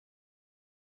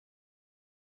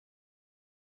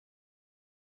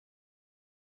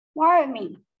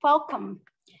Warumi, welcome.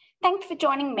 Thanks for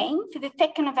joining me for the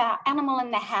second of our Animal in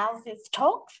the Houses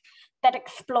talks that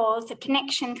explores the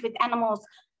connections with animals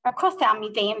across our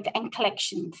museums and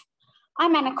collections.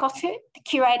 I'm Anna Kosu, the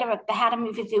curator of the How to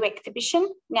Move a Zoo exhibition,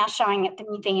 now showing at the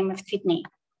Museum of Sydney.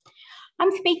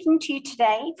 I'm speaking to you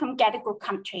today from Gadigal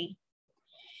country.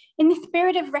 In the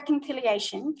spirit of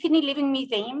reconciliation, Sydney Living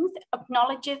Museums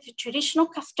acknowledges the traditional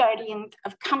custodians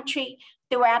of country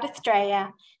throughout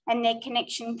Australia and their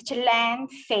connections to land,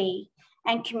 sea,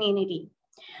 and community.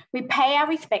 We pay our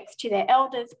respects to their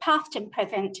elders, past and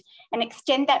present, and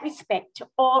extend that respect to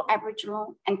all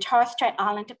Aboriginal and Torres Strait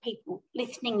Islander people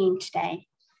listening in today.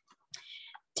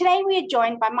 Today, we are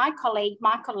joined by my colleague,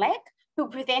 Michael Lech, who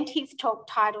will present his talk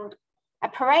titled A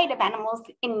Parade of Animals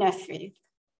in Nurseries.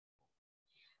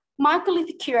 Michael is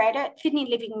a curator at Sydney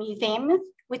Living Museums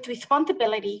with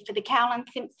responsibility for the Cowell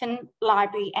 & Simpson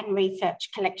Library and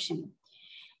Research Collection.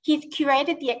 He's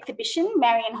curated the exhibition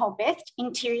Marion Hall Best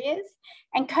Interiors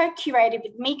and co-curated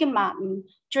with Megan Martin,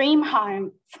 Dream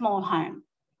Home, Small Home.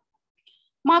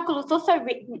 Michael has also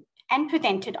written and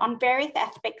presented on various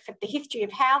aspects of the history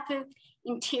of houses,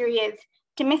 interiors,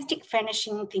 domestic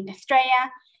furnishings in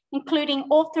Australia, including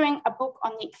authoring a book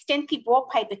on the extensive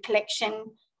wallpaper collection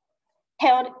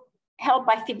held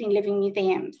by Sydney Living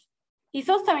Museums. He's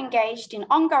also engaged in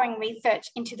ongoing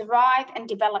research into the rise and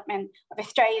development of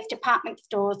Australia's department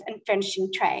stores and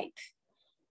furnishing trades.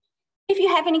 If you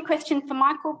have any questions for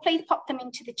Michael, please pop them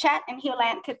into the chat and he'll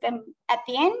answer them at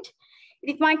the end.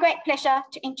 It is my great pleasure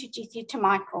to introduce you to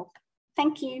Michael.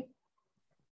 Thank you.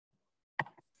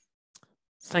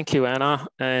 Thank you, Anna,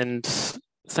 and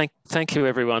thank you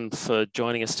everyone for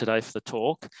joining us today for the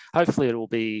talk. Hopefully it will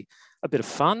be a bit of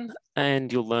fun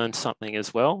and you'll learn something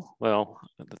as well. Well,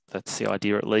 that's the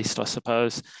idea at least, I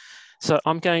suppose. So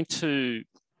I'm going to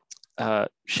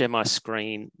share my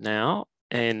screen now,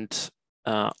 and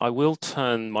I will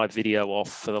turn my video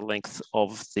off for the length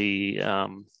of the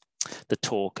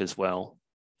talk as well.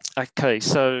 Okay,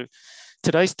 so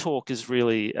today's talk is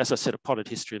really, as I said, a potted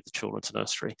history of the children's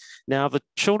nursery. Now, the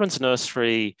children's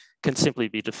nursery can simply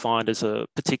be defined as a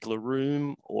particular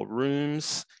room or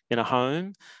rooms in a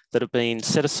home that have been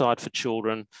set aside for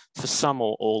children for some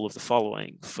or all of the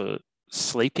following: for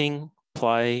sleeping,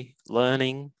 play,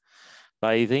 learning,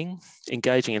 bathing,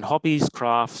 engaging in hobbies,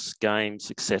 crafts,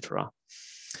 games, etc.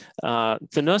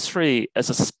 The nursery as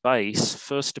a space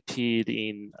first appeared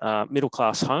in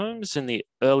middle-class homes in the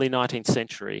early 19th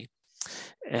century.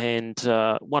 And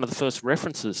one of the first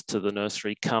references to the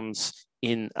nursery comes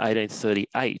in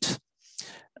 1838,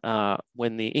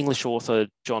 when the English author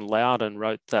John Loudon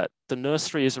wrote that the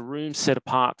nursery is a room set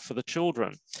apart for the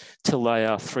children till they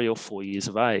are 3 or 4 years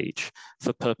of age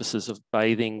for purposes of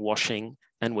bathing, washing,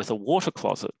 and with a water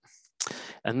closet.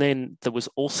 And then there was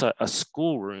also a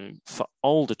schoolroom for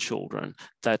older children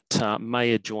that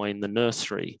may adjoin the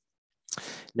nursery.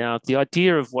 Now, the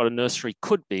idea of what a nursery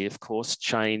could be, of course,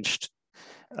 changed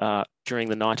during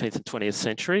the 19th and 20th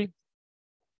century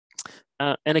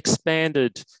and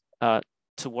expanded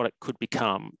to what it could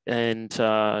become. And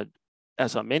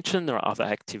as I mentioned, there are other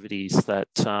activities that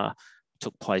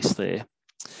took place there.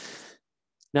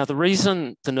 Now, the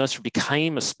reason the nursery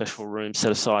became a special room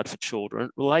set aside for children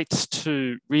relates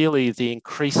to really the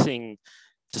increasing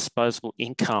disposable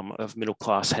income of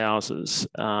middle-class houses.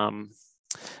 Of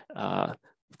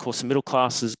course, the middle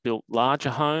classes built larger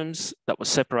homes that were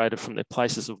separated from their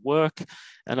places of work.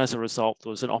 And as a result, there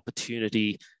was an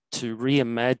opportunity to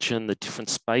reimagine the different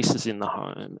spaces in the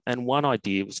home. And one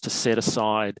idea was to set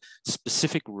aside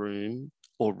specific room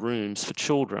or rooms for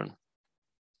children.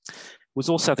 It was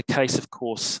also the case, of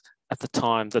course, at the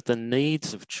time that the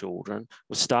needs of children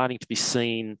were starting to be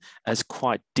seen as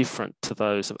quite different to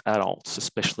those of adults,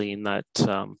 especially in that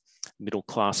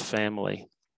middle-class family.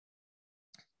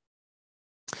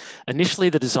 Initially,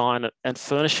 the design and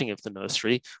furnishing of the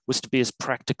nursery was to be as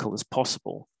practical as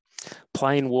possible.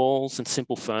 Plain walls and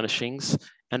simple furnishings,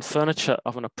 and furniture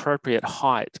of an appropriate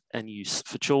height and use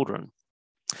for children.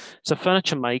 So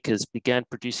furniture makers began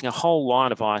producing a whole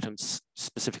line of items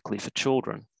specifically for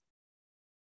children.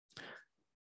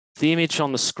 The image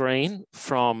on the screen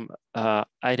from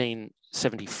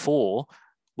 1874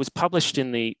 was published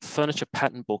in the furniture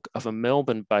pattern book of a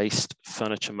Melbourne-based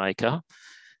furniture maker,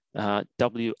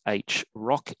 W.H.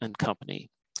 Rock and Company,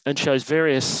 and shows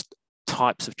various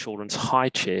types of children's high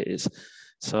chairs.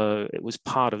 So it was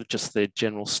part of just their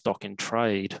general stock in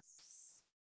trade.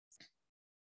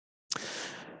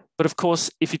 But of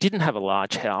course, if you didn't have a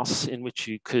large house in which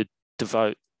you could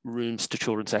devote rooms to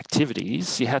children's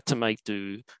activities, you had to make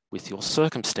do with your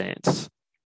circumstance.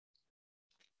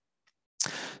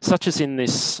 such as in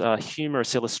this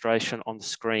humorous illustration on the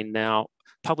screen now,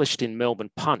 published in Melbourne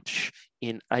Punch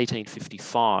in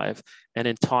 1855 and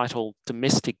entitled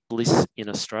Domestic Bliss in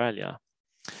Australia.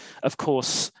 Of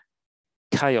course,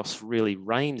 chaos really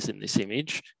reigns in this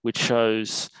image, which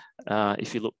shows,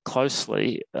 if you look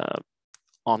closely,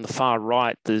 on the far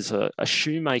right, there's a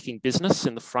shoemaking business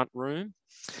in the front room.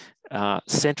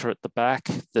 Centre at the back,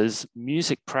 there's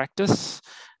music practice,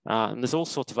 and there's all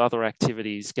sorts of other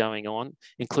activities going on,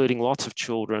 including lots of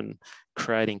children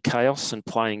creating chaos and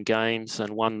playing games,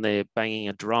 and one there banging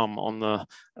a drum on the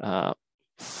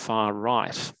far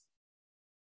right.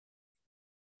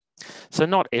 So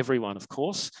not everyone, of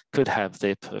course, could have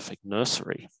their perfect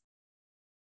nursery.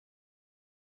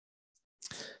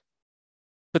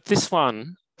 But this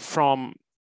one from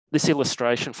this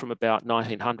illustration from about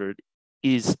 1900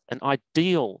 is an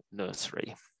ideal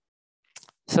nursery.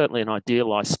 Certainly an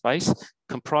idealised space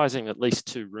comprising at least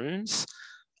 2 rooms,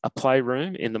 a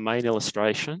playroom in the main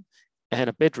illustration, and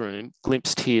a bedroom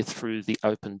glimpsed here through the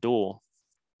open door.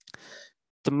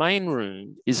 The main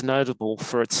room is notable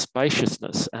for its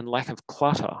spaciousness and lack of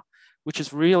clutter, which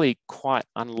is really quite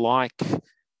unlike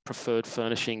preferred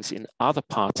furnishings in other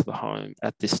parts of the home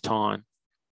at this time.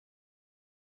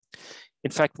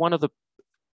 In fact,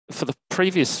 for the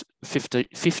previous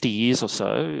 50 years or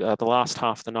so, the last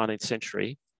half of the 19th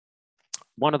century,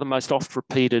 one of the most oft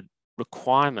repeated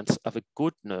requirements of a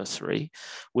good nursery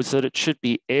was that it should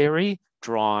be airy,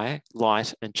 dry,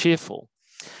 light, and cheerful.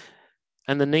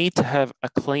 And the need to have a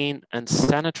clean and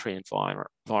sanitary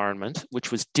environment, which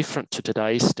was different to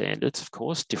today's standards, of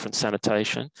course, different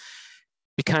sanitation,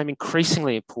 became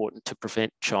increasingly important to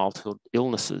prevent childhood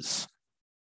illnesses.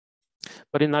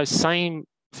 But in those same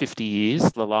 50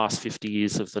 years, the last 50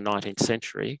 years of the 19th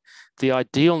century, the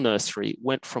ideal nursery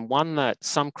went from one that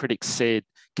some critics said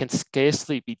can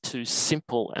scarcely be too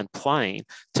simple and plain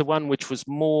to one which was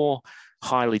more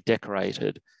highly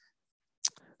decorated,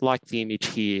 like the image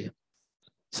here.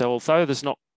 So although there's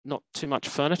not too much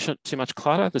furniture, too much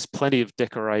clutter, there's plenty of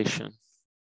decoration.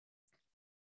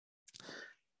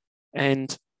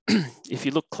 And if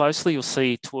you look closely, you'll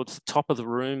see towards the top of the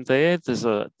room there's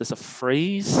a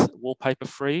frieze, wallpaper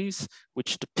frieze,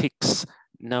 which depicts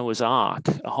Noah's Ark,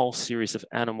 a whole series of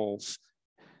animals,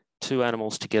 2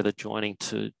 animals together joining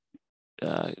to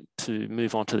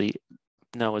move on to the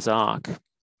Noah's Ark.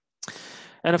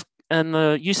 And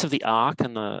the use of the ark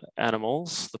and the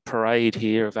animals, the parade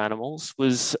here of animals,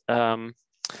 was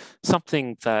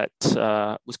something that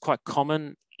was quite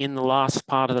common in the last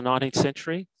part of the 19th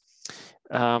century.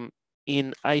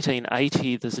 In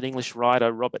 1880, there's an English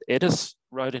writer, Robert Edis,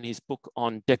 wrote in his book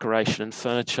on decoration and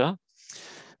furniture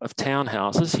of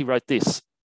townhouses, he wrote this: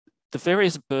 the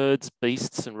various birds,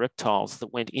 beasts, and reptiles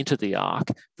that went into the ark,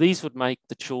 these would make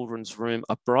the children's room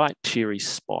a bright, cheery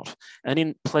spot, and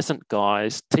in pleasant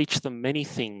guise teach them many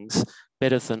things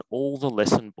better than all the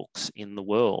lesson books in the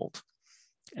world.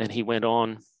 And he went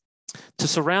on, to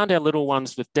surround our little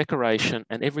ones with decoration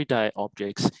and everyday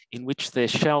objects in which there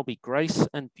shall be grace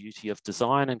and beauty of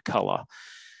design and colour,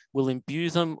 will imbue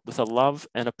them with a love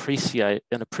and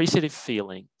appreciative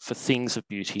feeling for things of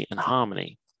beauty and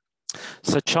harmony.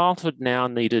 So childhood now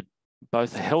needed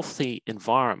both a healthy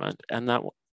environment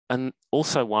and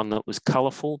also one that was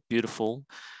colourful, beautiful,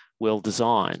 well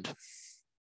designed.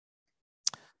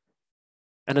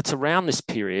 And it's around this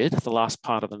period, the last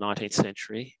part of the 19th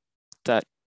century, that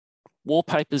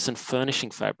wallpapers and furnishing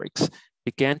fabrics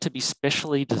began to be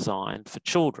specially designed for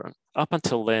children. Up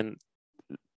until then,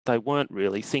 they weren't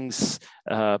really things,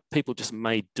 people just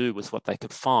made do with what they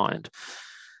could find.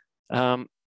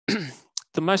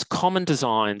 The most common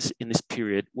designs in this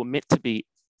period were meant to be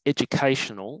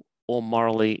educational or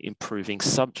morally improving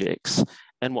subjects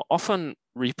and were often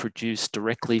reproduced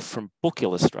directly from book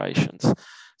illustrations,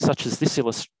 such as this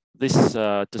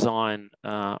design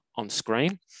on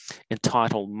screen,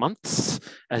 entitled Months,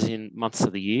 as in months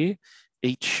of the year,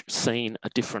 each scene a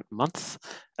different month,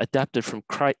 adapted from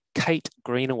Kate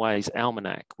Greenaway's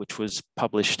Almanac, which was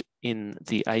published in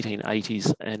the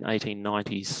 1880s and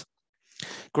 1890s.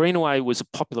 Greenaway was a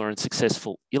popular and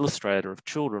successful illustrator of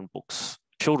children's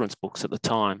books at the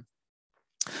time.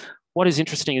 What is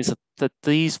interesting is that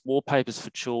these wallpapers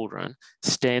for children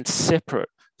stand separate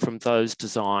from those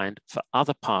designed for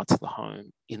other parts of the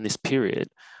home in this period.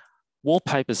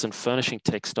 Wallpapers and furnishing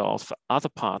textiles for other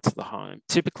parts of the home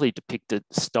typically depicted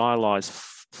stylized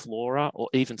flora or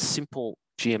even simple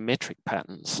geometric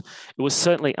patterns. It was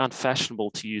certainly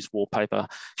unfashionable to use wallpaper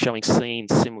showing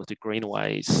scenes similar to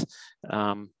Greenaway's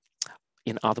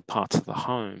in other parts of the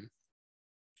home.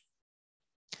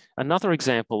 Another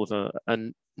example of a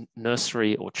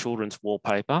nursery or children's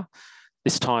wallpaper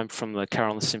this time from the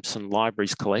Carolyn Simpson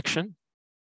Libraries collection,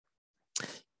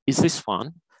 is this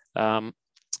one.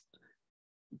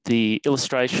 The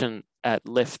illustration at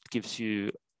left gives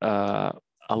you a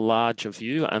larger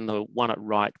view, and the one at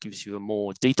right gives you a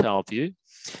more detailed view.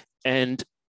 And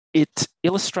it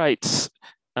illustrates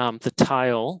the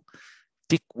tale,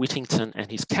 Dick Whittington and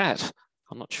his cat.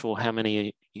 I'm not sure how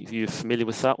many of you are familiar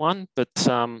with that one, but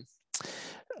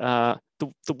the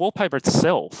wallpaper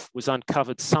itself was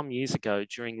uncovered some years ago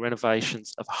during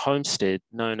renovations of a homestead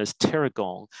known as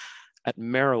Terragong at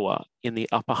Merriwa in the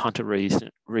Upper Hunter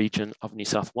region of New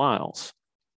South Wales.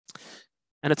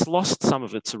 And it's lost some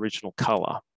of its original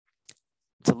colour.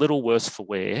 It's a little worse for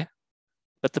wear,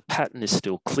 but the pattern is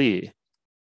still clear.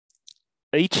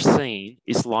 Each scene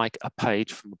is like a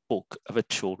page from a book of a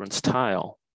children's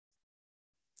tale.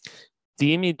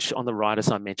 The image on the right,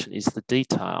 as I mentioned, is the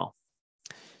detail.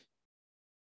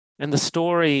 And the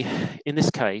story in this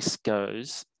case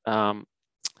goes, and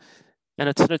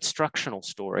it's an instructional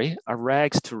story, a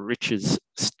rags to riches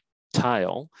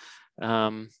tale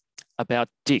about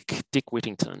Dick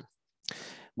Whittington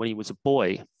when he was a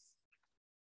boy.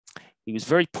 He was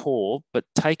very poor, but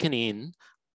taken in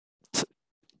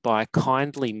by a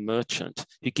kindly merchant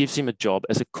who gives him a job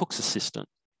as a cook's assistant.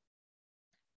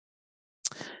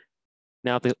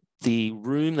 Now, the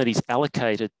room that he's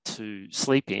allocated to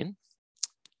sleep in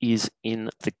is in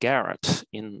the garret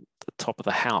in the top of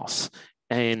the house.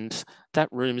 And that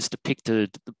room is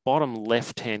depicted the bottom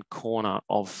left-hand corner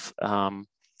of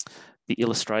the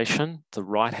illustration, the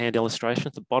right-hand illustration.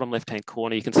 At the bottom left-hand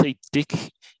corner, you can see Dick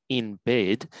in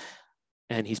bed,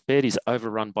 and his bed is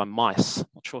overrun by mice.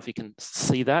 Not sure if you can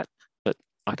see that, but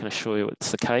I can assure you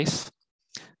it's the case.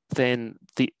 Then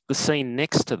the scene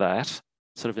next to that,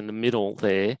 sort of in the middle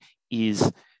there,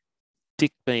 is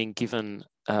Dick being given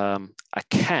a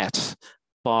cat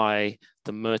by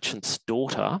the merchant's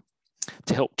daughter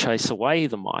to help chase away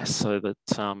the mice so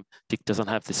that Dick doesn't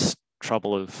have this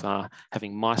trouble of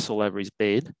having mice all over his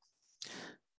bed.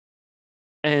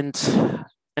 And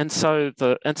so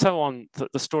on,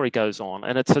 the story goes on,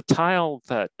 and it's a tale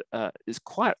that is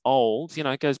quite old, you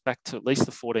know, it goes back to at least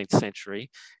the 14th century,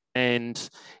 and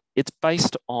it's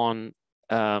based on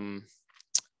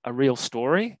a real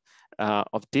story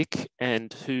of Dick,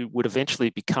 and who would eventually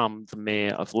become the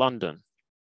mayor of London.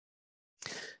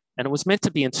 And it was meant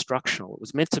to be instructional. It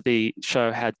was meant to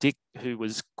show how Dick, who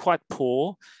was quite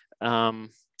poor,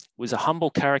 was a humble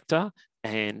character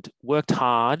and worked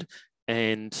hard,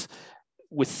 and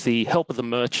with the help of the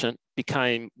merchant,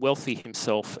 became wealthy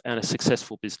himself and a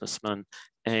successful businessman,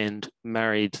 and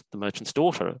married the merchant's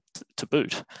daughter to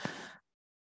boot.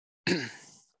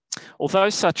 Although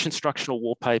such instructional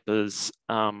wallpapers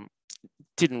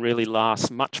didn't really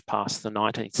last much past the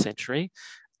 19th century,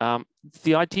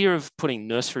 the idea of putting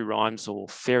nursery rhymes or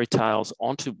fairy tales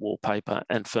onto wallpaper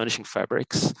and furnishing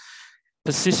fabrics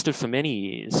persisted for many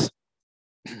years.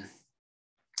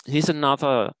 Here's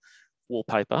another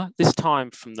wallpaper, this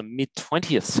time from the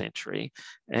mid-20th century,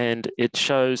 and it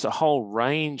shows a whole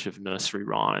range of nursery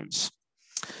rhymes.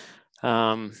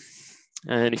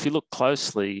 And if you look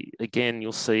closely, again,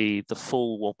 you'll see the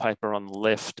full wallpaper on the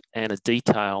left and a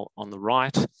detail on the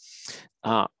right.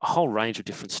 A whole range of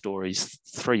different stories: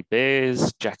 Three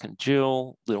Bears, Jack and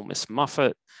Jill, Little Miss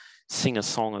Muffet, Sing a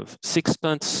Song of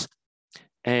Sixpence.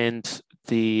 And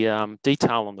the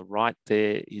detail on the right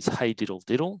there is Hey Diddle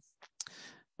Diddle.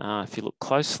 If you look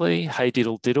closely, Hey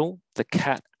Diddle Diddle, the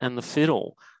cat and the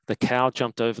fiddle, the cow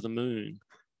jumped over the moon,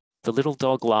 the little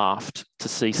dog laughed to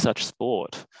see such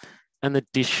sport, and the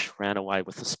dish ran away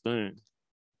with the spoon.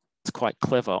 It's quite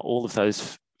clever. All of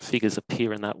those figures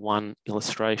appear in that one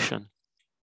illustration.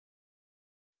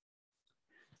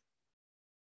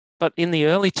 But in the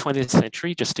early 20th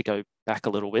century, just to go back a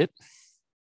little bit,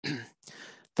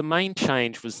 the main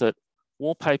change was that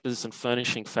wallpapers and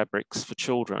furnishing fabrics for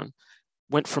children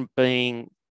went from being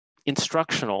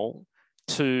instructional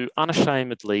to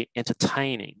unashamedly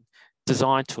entertaining,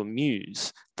 designed to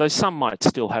amuse, though some might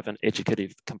still have an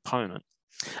educative component.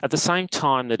 At the same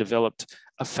time, they developed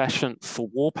a fashion for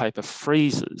wallpaper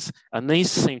freezers, and these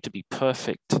seem to be a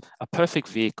perfect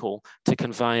vehicle to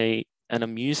convey an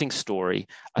amusing story,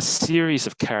 a series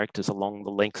of characters along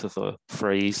the length of the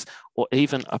frieze, or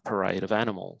even a parade of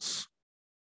animals.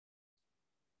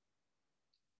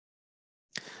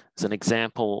 There's an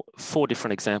example, 4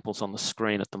 different examples on the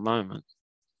screen at the moment.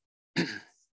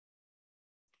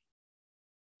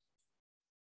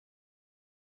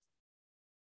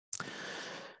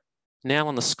 Now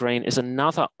on the screen is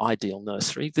another ideal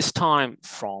nursery, this time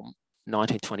from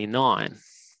 1929.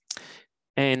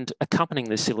 And accompanying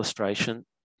this illustration,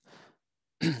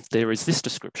 there is this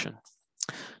description.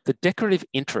 The decorative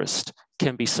interest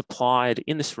can be supplied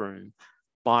in this room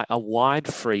by a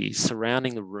wide frieze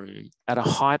surrounding the room at a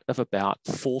height of about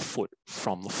 4 foot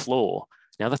from the floor.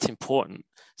 Now that's important.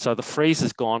 So the frieze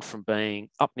has gone from being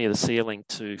up near the ceiling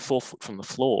to 4 foot from the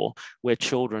floor, where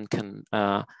children can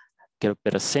get a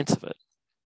better sense of it.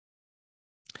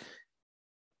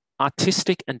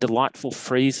 Artistic and delightful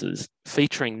friezes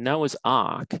featuring Noah's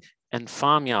Ark and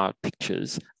farmyard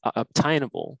pictures are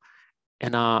obtainable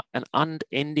and are an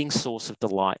unending source of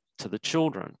delight to the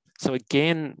children. So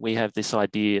again, we have this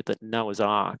idea that Noah's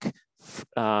Ark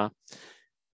has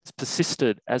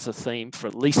persisted as a theme for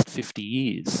at least 50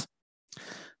 years.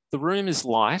 The room is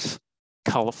light,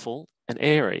 colourful and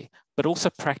airy, but also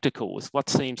practical, with what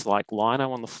seems like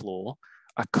lino on the floor,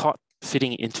 a cot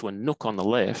fitting into a nook on the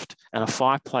left, and a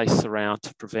fireplace around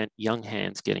to prevent young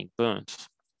hands getting burnt.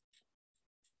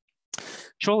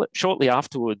 Shortly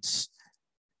afterwards,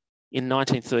 in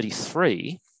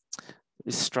 1933, the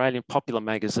Australian popular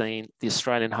magazine, The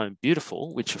Australian Home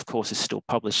Beautiful, which of course is still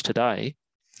published today,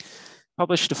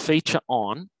 published a feature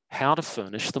on how to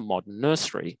furnish the modern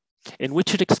nursery, in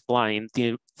which it explained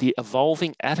the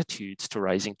evolving attitudes to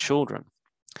raising children.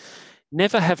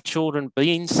 Never have children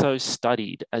been so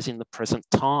studied as in the present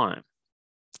time.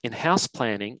 In house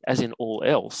planning, as in all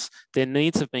else, their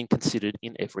needs have been considered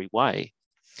in every way.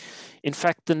 In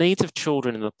fact, the needs of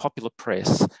children in the popular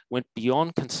press went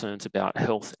beyond concerns about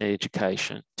health and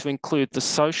education to include the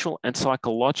social and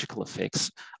psychological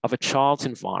effects of a child's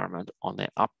environment on their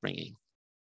upbringing.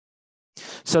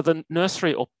 So the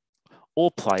nursery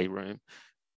or playroom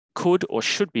could or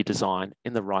should be designed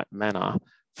in the right manner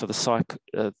for the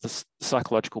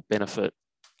psychological benefit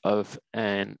of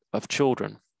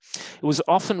children. It was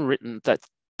often written that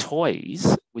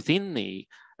toys within the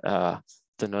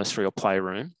nursery or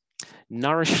playroom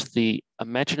nourish the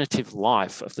imaginative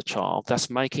life of the child, thus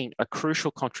making a crucial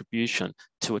contribution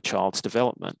to a child's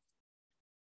development.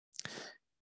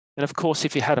 And of course,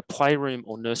 if you had a playroom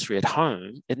or nursery at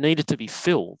home, it needed to be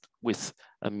filled with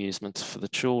amusements for the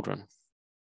children.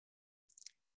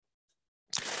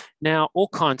 Now, all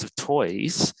kinds of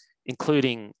toys,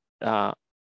 including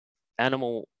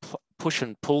animal push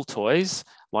and pull toys,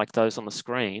 like those on the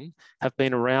screen, have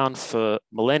been around for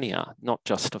millennia, not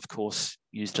just, of course,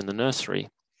 used in the nursery.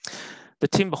 The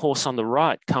timber horse on the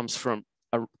right comes from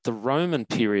the Roman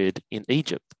period in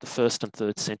Egypt, the 1st and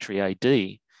 3rd century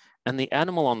AD, and the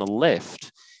animal on the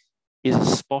left is a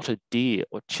spotted deer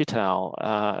or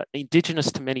chital,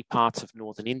 indigenous to many parts of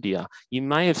northern India. You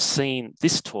may have seen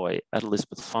this toy at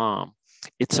Elizabeth Farm.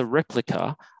 It's a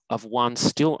replica of one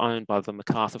still owned by the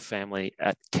MacArthur family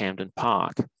at Camden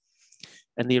Park.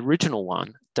 And the original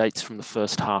one dates from the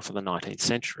first half of the 19th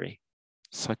century.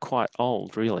 So quite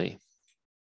old, really.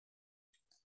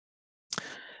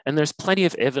 And there's plenty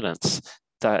of evidence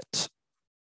that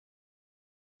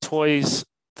toys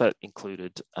that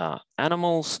included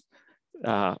animals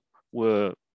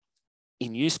were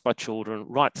in use by children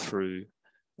right through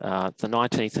the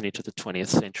 19th and into the 20th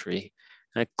century,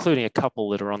 including a couple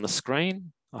that are on the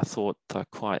screen. I thought they're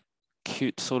quite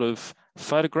cute sort of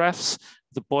photographs.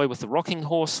 The boy with the rocking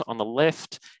horse on the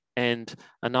left and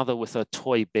another with a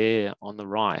toy bear on the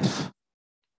right.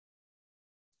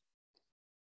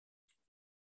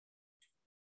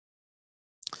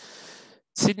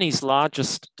 Sydney's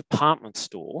largest department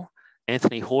store,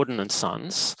 Anthony Horden and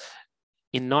Sons,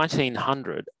 in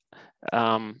 1900,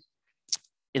 in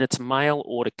its mail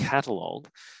order catalogue,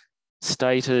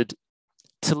 stated,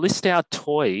 "To list our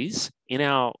toys in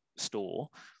our store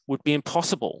would be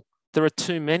impossible. There are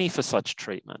too many for such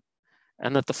treatment,"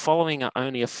 and that the following are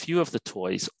only a few of the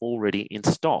toys already in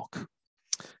stock: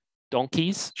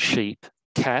 donkeys, sheep,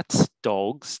 cats,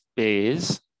 dogs,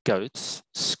 bears, goats,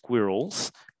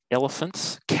 squirrels,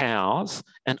 elephants, cows,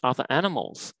 and other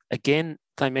animals. Again,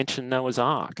 they mention Noah's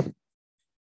Ark.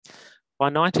 By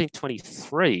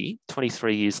 1923,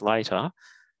 23 years later,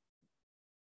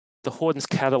 the Horden's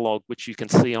catalogue, which you can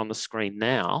see on the screen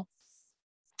now,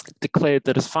 declared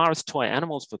that as far as toy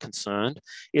animals were concerned,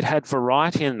 it had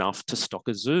variety enough to stock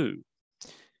a zoo,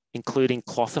 including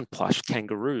cloth and plush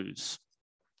kangaroos.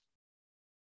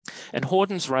 And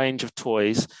Horden's range of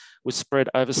toys was spread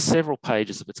over several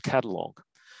pages of its catalogue.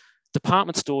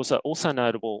 Department stores are also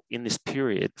notable in this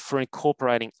period for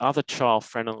incorporating other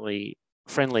child-friendly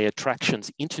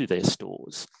attractions into their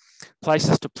stores,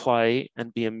 places to play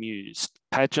and be amused,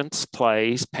 pageants,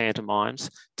 plays, pantomimes,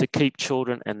 to keep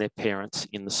children and their parents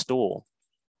in the store.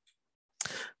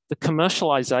 The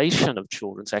commercialisation of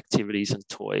children's activities and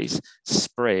toys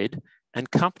spread and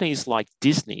companies like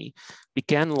Disney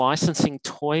began licensing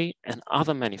toy and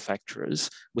other manufacturers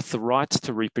with the rights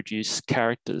to reproduce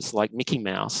characters like Mickey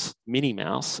Mouse, Minnie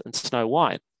Mouse, and Snow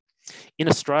White. In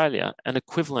Australia, an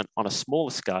equivalent on a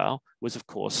smaller scale was, of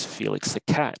course, Felix the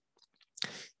cat.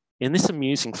 In this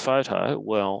amusing photo,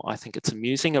 well, I think it's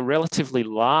amusing, a relatively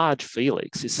large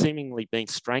Felix is seemingly being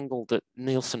strangled at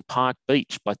Neilson Park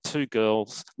Beach by two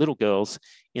little girls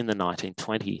in the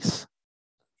 1920s.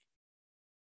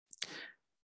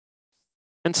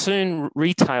 And soon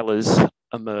retailers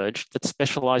emerged that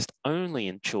specialised only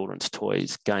in children's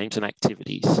toys, games and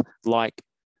activities, like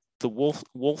the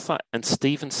Walther and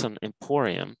Stevenson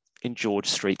Emporium in George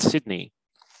Street, Sydney.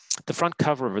 The front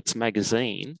cover of its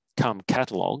magazine, cum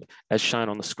catalogue, as shown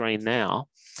on the screen now,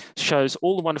 shows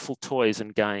all the wonderful toys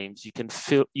and games you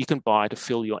can buy to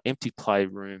fill your empty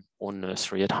playroom or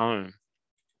nursery at home.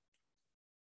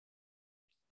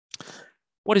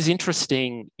 What is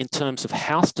interesting in terms of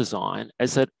house design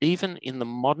is that even in the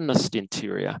modernist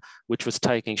interior, which was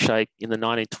taking shape in the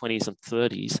 1920s and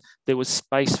 30s, there was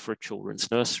space for a children's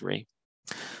nursery.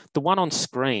 The one on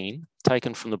screen,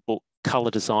 taken from the book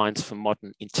Colour Designs for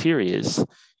Modern Interiors,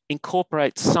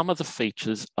 incorporates some of the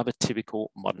features of a typical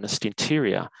modernist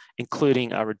interior,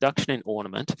 including a reduction in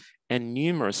ornament and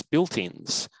numerous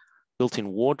built-ins,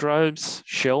 built-in wardrobes,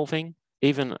 shelving,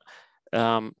 even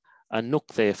a nook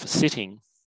there for sitting.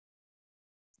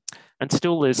 And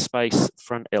still there's space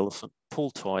for an elephant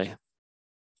pull toy.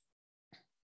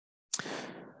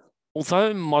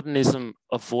 Although modernism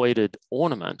avoided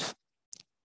ornament,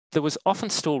 there was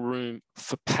often still room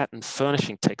for pattern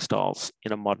furnishing textiles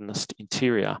in a modernist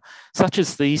interior, such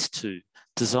as these two,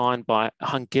 designed by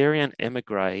Hungarian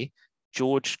emigre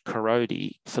George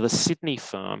Korody for the Sydney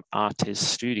firm Artes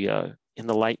Studio in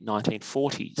the late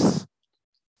 1940s.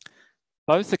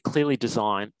 Both are clearly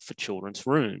designed for children's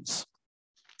rooms.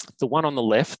 The one on the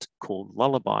left, called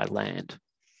Lullaby Land.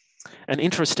 And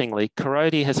interestingly,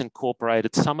 Korody has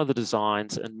incorporated some of the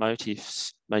designs and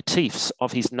motifs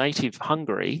of his native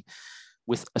Hungary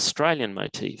with Australian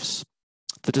motifs.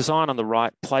 The design on the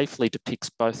right playfully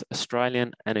depicts both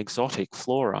Australian and exotic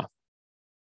flora.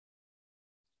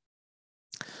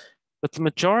 But the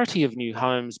majority of new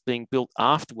homes being built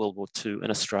after World War II in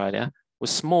Australia were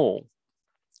small.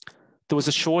 There was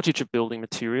a shortage of building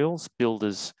materials,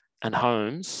 builders and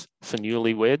homes for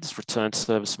newlyweds, returned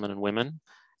servicemen and women,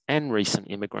 and recent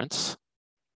immigrants.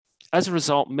 As a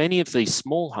result, many of these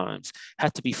small homes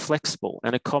had to be flexible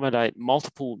and accommodate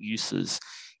multiple uses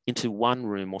into one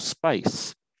room or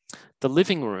space. The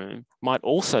living room might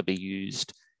also be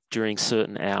used during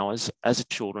certain hours as a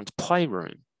children's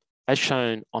playroom, as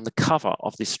shown on the cover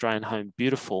of the Australian Home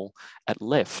Beautiful at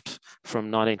Lech from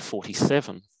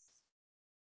 1947.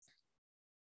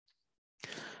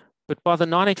 But by the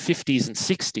 1950s and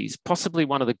 60s, possibly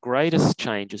one of the greatest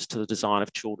changes to the design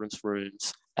of children's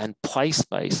rooms and play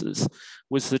spaces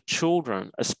was that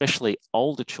children, especially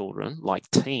older children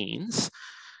like teens,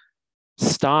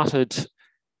 started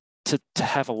to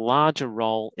have a larger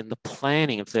role in the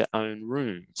planning of their own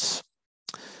rooms.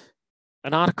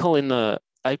 An article in the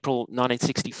April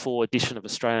 1964 edition of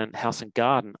Australian House and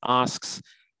Garden asks,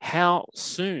 how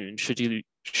soon should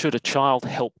a child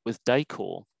help with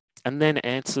decor? And then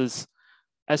answers,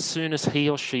 as soon as he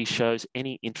or she shows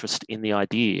any interest in the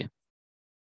idea.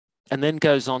 And then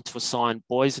goes on to assign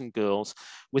boys and girls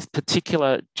with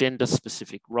particular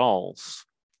gender-specific roles.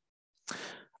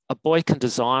 A boy can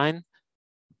design,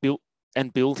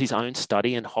 build his own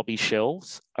study and hobby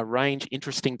shelves, arrange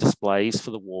interesting displays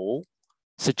for the wall,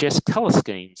 suggest colour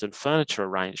schemes and furniture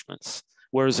arrangements,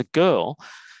 whereas a girl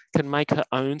can make her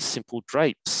own simple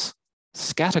drapes,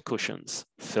 scatter cushions,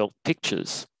 felt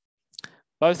pictures.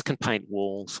 Both can paint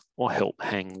walls or help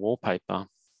hang wallpaper.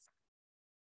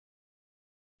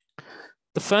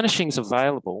 The furnishings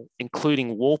available,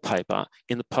 including wallpaper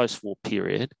in the post-war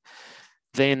period,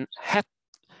 then had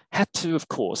to, of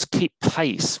course, keep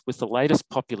pace with the latest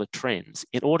popular trends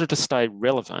in order to stay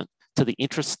relevant to the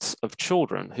interests of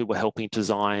children who were helping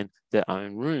design their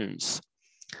own rooms.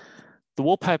 The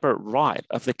wallpaper right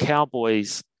of the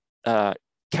Cowboys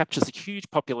captures a huge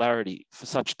popularity for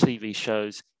such TV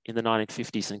shows in the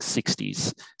 1950s and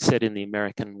 60s, set in the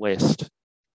American West.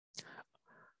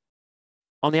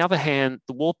 On the other hand,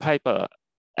 the wallpaper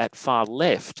at far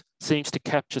left seems to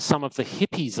capture some of the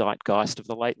hippie zeitgeist of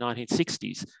the late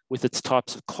 1960s, with its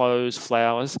types of clothes,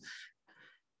 flowers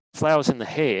in the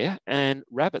hair, and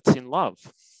rabbits in love.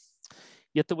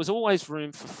 Yet there was always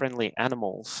room for friendly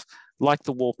animals, like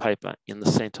the wallpaper in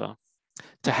the centre,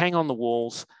 to hang on the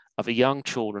walls of a young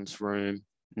children's room,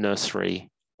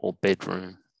 nursery, or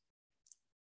bedroom.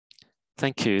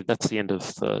 Thank you. That's the end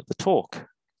of the talk.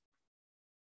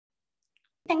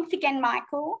 Thanks again,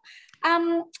 Michael.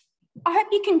 I hope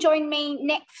you can join me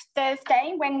next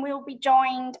Thursday when we'll be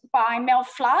joined by Mel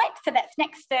Flight. So that's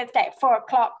next Thursday at 4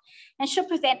 o'clock. And she'll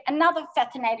present another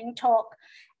fascinating talk.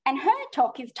 And her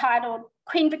talk is titled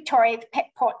Queen Victoria's Pet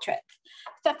Portraits.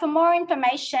 So for more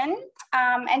information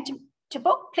and to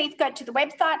book, please go to the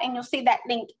website and you'll see that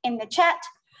link in the chat.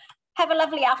 Have a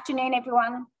lovely afternoon,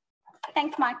 everyone.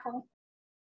 Thanks, Michael.